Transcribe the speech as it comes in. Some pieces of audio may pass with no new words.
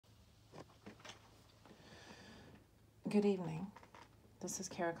Good evening. This is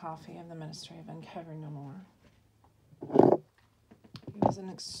Beaty-Coffey of the Ministry of Uncover No More. It was an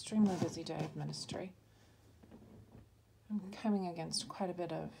extremely busy day of ministry. I'm coming against quite a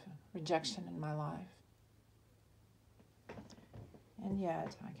bit of rejection in my life. And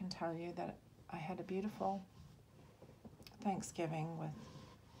yet, I can tell you that I had a beautiful Thanksgiving with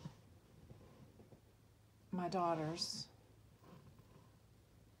my daughters,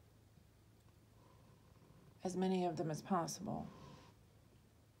 as many of them as possible.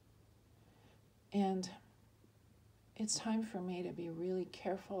 And it's time for me to be really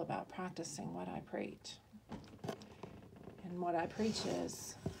careful about practicing what I preach. And what I preach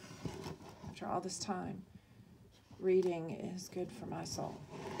is, after all this time, reading is good for my soul.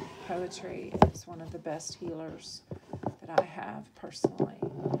 Poetry is one of the best healers that I have personally.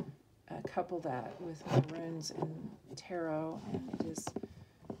 Couple that with my runes and tarot, and it is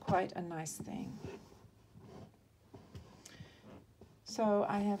quite a nice thing. So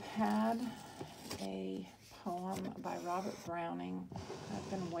I have had a poem by Robert Browning I've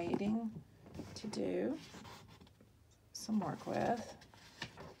been waiting to do some work with.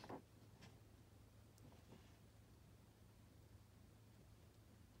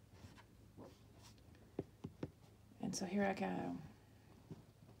 And so here I go.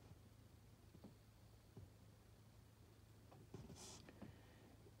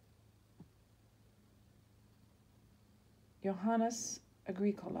 Johannes,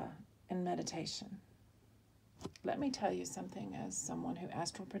 Agricola, and meditation. Let me tell you something as someone who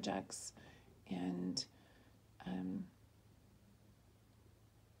astral projects and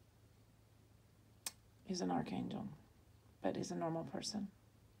is an archangel, but is a normal person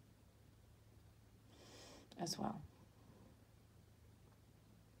as well.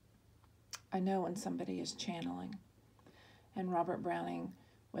 I know when somebody is channeling, and Robert Browning,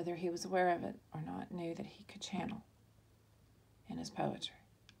 whether he was aware of it or not, knew that he could channel in his poetry.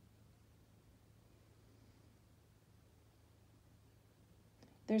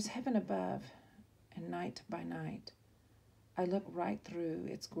 There's heaven above, and night by night, I look right through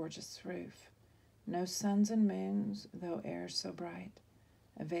its gorgeous roof. No suns and moons, though air so bright,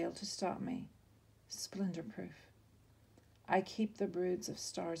 avail to stop me, splendor-proof. I keep the broods of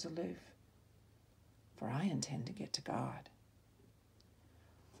stars aloof, for I intend to get to God.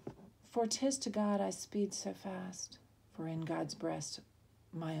 For 'tis to God I speed so fast, for in God's breast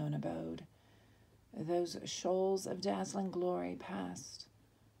my own abode. Those shoals of dazzling glory past,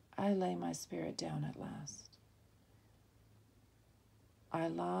 I lay my spirit down at last. I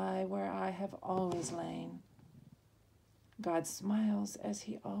lie where I have always lain. God smiles as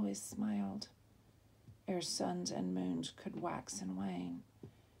he always smiled, ere suns and moons could wax and wane,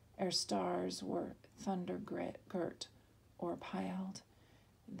 ere stars were thunder-girt or piled.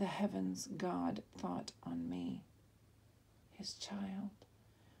 The heavens God thought on me, his child,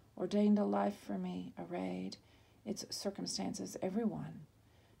 ordained a life for me, arrayed its circumstances, every one,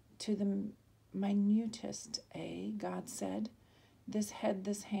 to the minutest, God said, this head,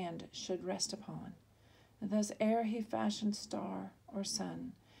 this hand should rest upon. Thus ere he fashioned star or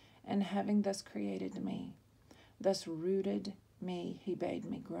sun, and having thus created me, thus rooted me, he bade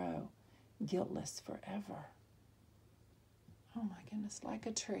me grow, guiltless forever. Oh my goodness, like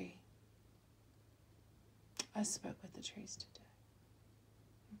a tree. I spoke with the trees today.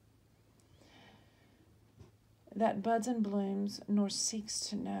 That buds and blooms, nor seeks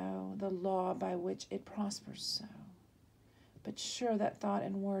to know the law by which it prospers so. But sure that thought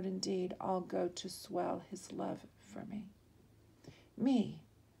and word and deed all go to swell his love for me. Me,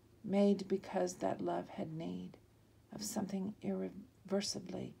 made because that love had need of something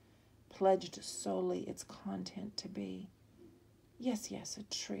irreversibly, pledged solely its content to be. Yes, a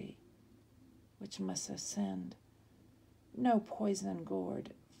tree, which must ascend, no poison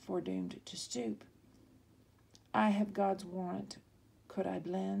gourd foredoomed to stoop. I have God's warrant, could I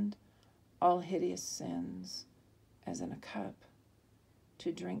blend all hideous sins as in a cup,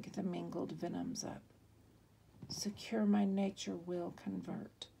 to drink the mingled venoms up, secure my nature will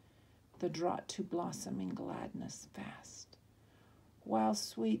convert the draught to blossoming gladness fast, while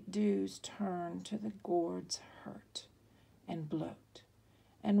sweet dews turn to the gourd's hurt and bloat,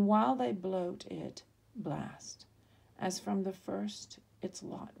 and while they bloat it, blast, as from the first its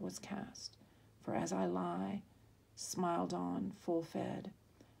lot was cast. For as I lie, smiled on, full fed,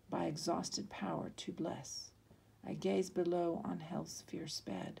 by exhausted power to bless, I gaze below on hell's fierce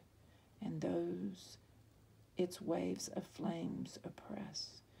bed, and those its waves of flames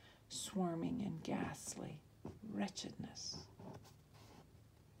oppress, swarming in ghastly wretchedness.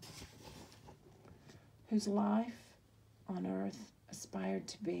 Whose life on earth aspired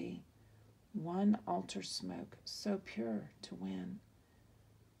to be one altar smoke so pure to win,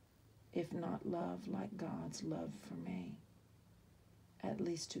 if not love like God's love for me, at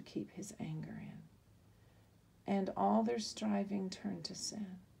least to keep his anger in. And all their striving turned to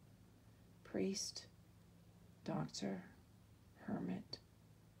sin. Priest, doctor, hermit,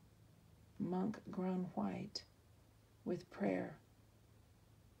 monk grown white with prayer,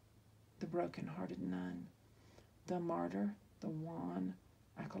 the broken-hearted nun, the martyr, the wan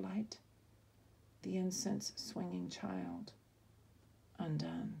acolyte, the incense-swinging child,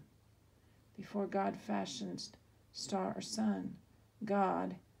 undone. Before God fashioned star or sun,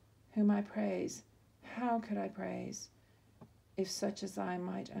 God, whom I praise, how could I praise, if such as I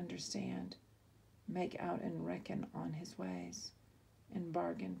might understand, make out and reckon on his ways, and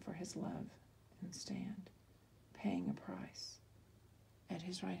bargain for his love, and stand, paying a price at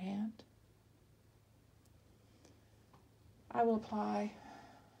his right hand? I will apply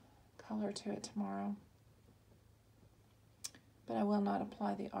color to it tomorrow, but I will not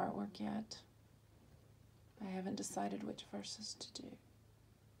apply the artwork yet. I haven't decided which verses to do.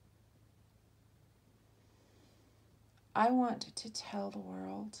 I want to tell the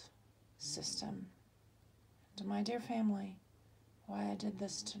world, system, and my dear family, why I did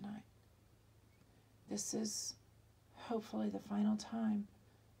this tonight. This is hopefully the final time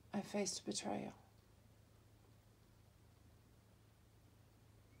I faced betrayal.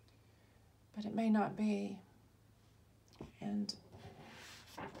 But it may not be. And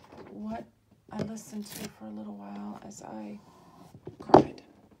what I listened to for a little while as I cried,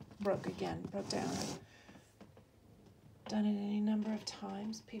 broke down. I've done it any number of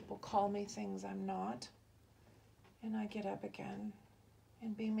times. People call me things I'm not, and I get up again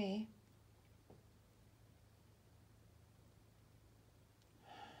and be me.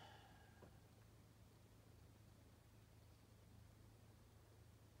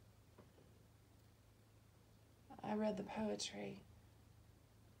 I read the poetry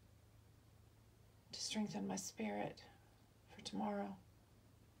to strengthen my spirit for tomorrow.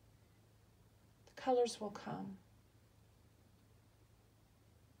 The colors will come.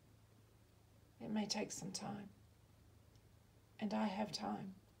 It may take some time, and I have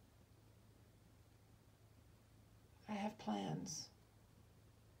time. I have plans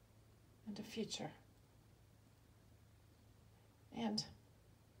and a future.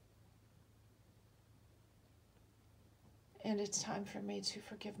 And it's time for me to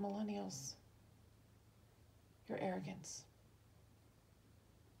forgive millennials, your arrogance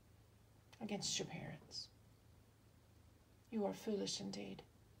against your parents. You are foolish indeed.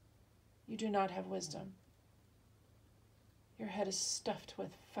 You do not have wisdom. Your head is stuffed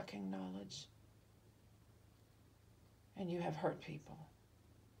with fucking knowledge. And you have hurt people,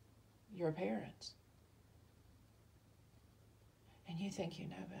 your parents. And you think you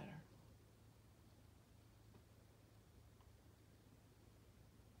know better.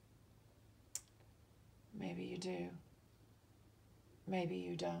 Maybe you do. Maybe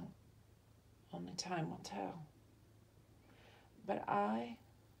you don't. Only time will tell. But I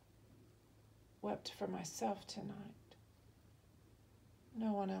wept for myself tonight.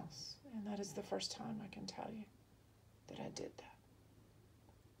 No one else. And that is the first time I can tell you that I did that.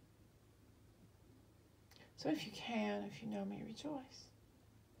 So if you can, if you know me, rejoice.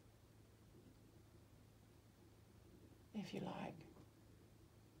 If you like.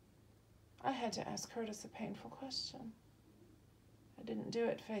 I had to ask Curtis a painful question. I didn't do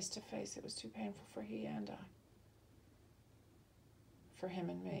it face to face. It was too painful for he and I. For him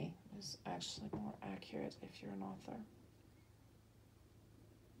and me is actually more accurate if you're an author.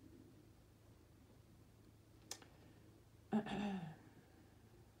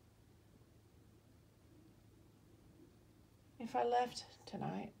 If I left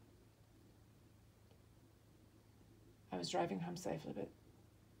tonight, I was driving home safely, but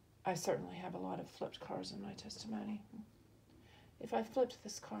I certainly have a lot of flipped cars in my testimony. If I flipped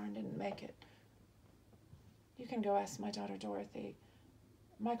this car and didn't make it, you can go ask my daughter Dorothy.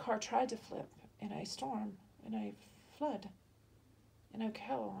 My car tried to flip in a storm, in a flood, in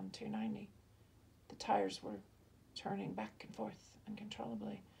Ocala on 290. The tires were turning back and forth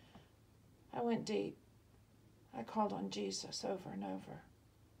uncontrollably. I went deep. I called on Jesus over and over.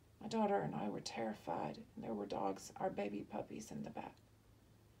 My daughter and I were terrified, and there were dogs, our baby puppies, in the back.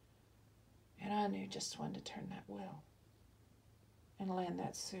 And I knew just when to turn that wheel and land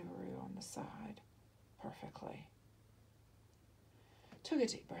that Subaru on the side perfectly. Took a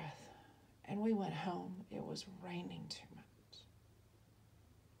deep breath, and we went home. It was raining too much.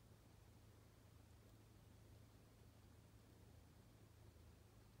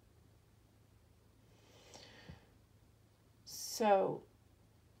 So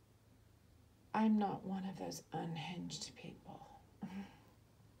I'm not one of those unhinged people.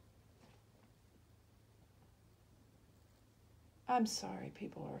 I'm sorry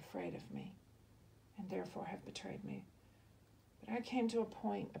people are afraid of me and therefore have betrayed me. But I came to a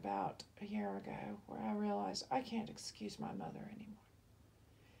point about a year ago where I realized I can't excuse my mother anymore.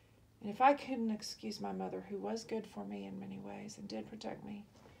 And if I couldn't excuse my mother, who was good for me in many ways and did protect me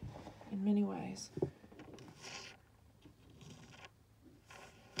in many ways,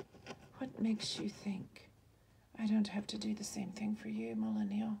 what makes you think I don't have to do the same thing for you,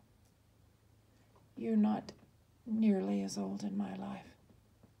 millennial? You're not nearly as old in my life.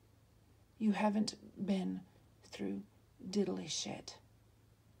 You haven't been through diddly shit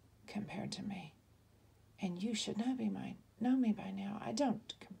compared to me. And you should know me by now. I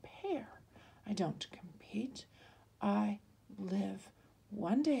don't compare. I don't compete. I live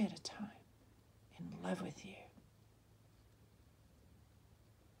one day at a time in love with you.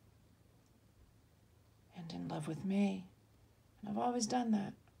 And in love with me. And I've always done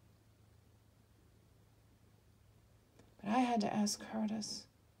that. But I had to ask Curtis.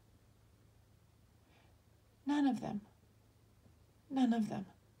 None of them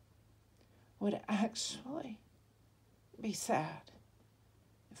would actually be sad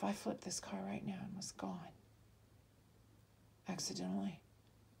if I flipped this car right now and was gone. Accidentally.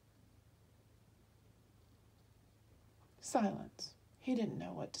 Silence. He didn't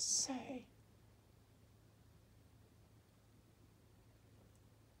know what to say.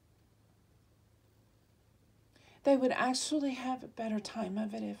 They would actually have a better time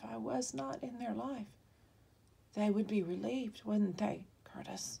of it if I was not in their life. They would be relieved, wouldn't they,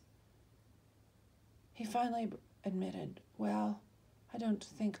 Curtis? He finally admitted, well, I don't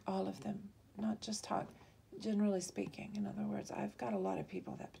think all of them, not just talk, generally speaking. In other words, I've got a lot of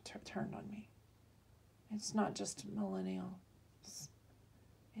people that turned on me. It's not just millennials.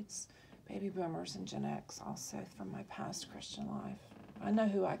 It's baby boomers and Gen X also from my past Christian life. I know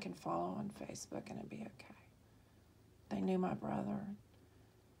who I can follow on Facebook and it'd be okay. They knew my brother.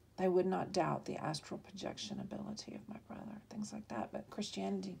 They would not doubt the astral projection ability of my brother, things like that. But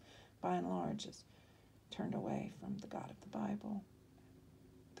Christianity, by and large, is turned away from the God of the Bible,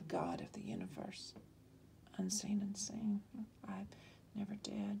 the God of the universe, unseen and seen. I never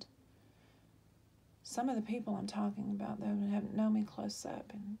did. Some of the people I'm talking about, though, haven't known me close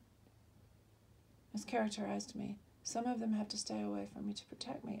up and mischaracterized me. Some of them have to stay away from me to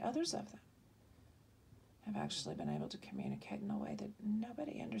protect me. Others of them have actually been able to communicate in a way that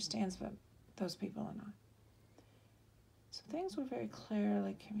nobody understands but those people and I. So things were very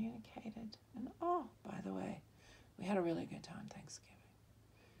clearly communicated. And by the way, we had a really good time Thanksgiving.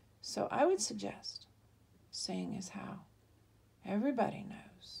 So I would suggest, seeing as how everybody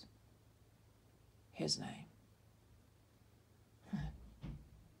knows his name,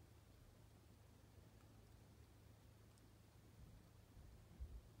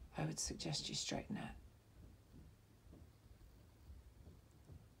 I would suggest you straighten up.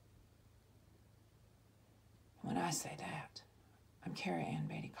 When I say that, I'm Carrie Ann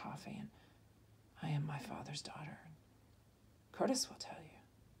Beaty-Coffey, and I am my father's daughter. Curtis will tell you.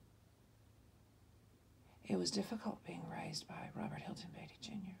 It was difficult being raised by Robert Hilton Beatty,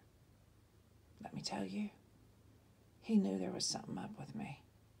 Jr. Let me tell you, he knew there was something up with me.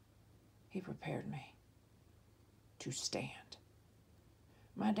 He prepared me to stand.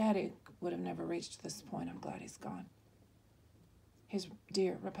 My daddy would have never reached this point. I'm glad he's gone. His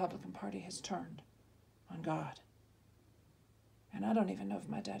dear Republican Party has turned on God. And I don't even know if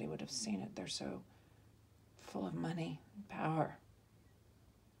my daddy would have seen it. They're so full of money and power.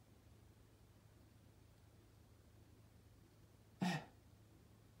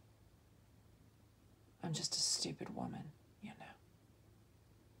 I'm just a stupid woman, you know.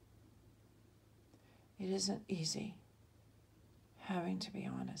 It isn't easy having to be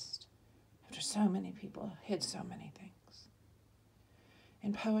honest after so many people hid so many things.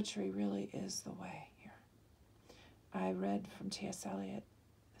 And poetry really is the way here. I read from T.S. Eliot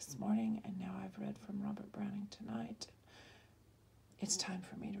this morning, and now I've read from Robert Browning tonight. It's time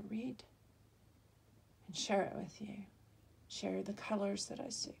for me to read and share it with you. Share the colors that I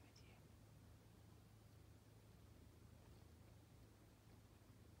see with you.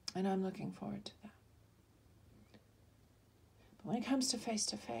 And I'm looking forward to that. But when it comes to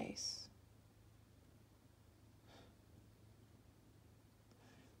face,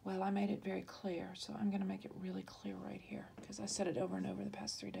 well, I made it very clear, so I'm going to make it really clear right here, because I said it over and over the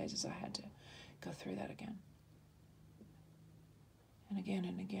past 3 days as I had to go through that again. And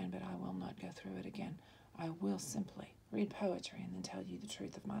again, but I will not go through it again. I will simply read poetry and then tell you the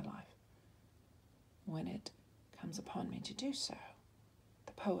truth of my life. When it comes upon me to do so,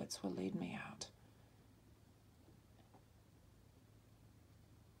 the poets will lead me out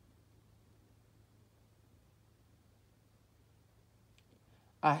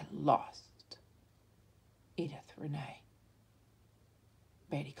I lost Edith Renee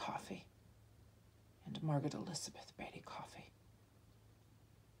Beaty-Coffey and Margaret Elizabeth Beaty-Coffey.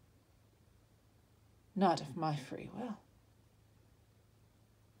 Not of my free will.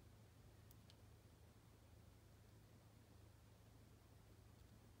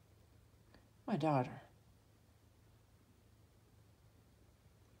 My daughter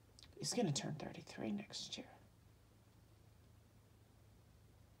is going to turn 33 next year.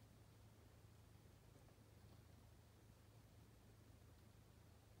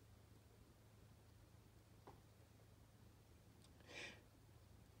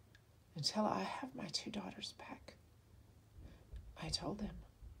 Until I have my 2 daughters back, I told them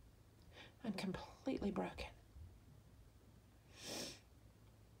I'm completely broken.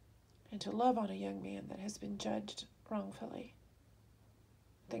 And to love on a young man that has been judged wrongfully.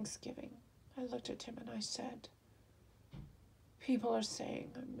 Thanksgiving, I looked at him and I said, people are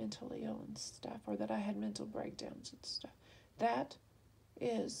saying I'm mentally ill and stuff, or that I had mental breakdowns and stuff. That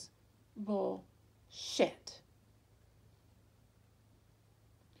is bullshit.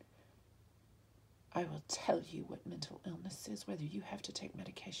 I will tell you what mental illness is, whether you have to take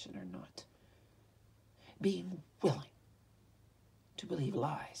medication or not. Being willing to believe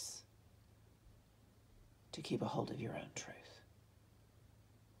lies, to keep a hold of your own truth.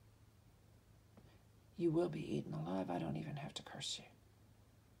 You will be eaten alive. I don't even have to curse you.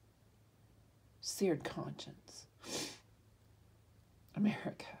 Seared conscience.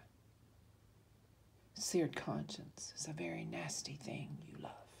 America. Seared conscience is a very nasty thing you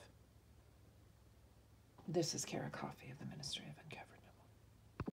love. This is Kara Coffey of the Ministry of Uncovered.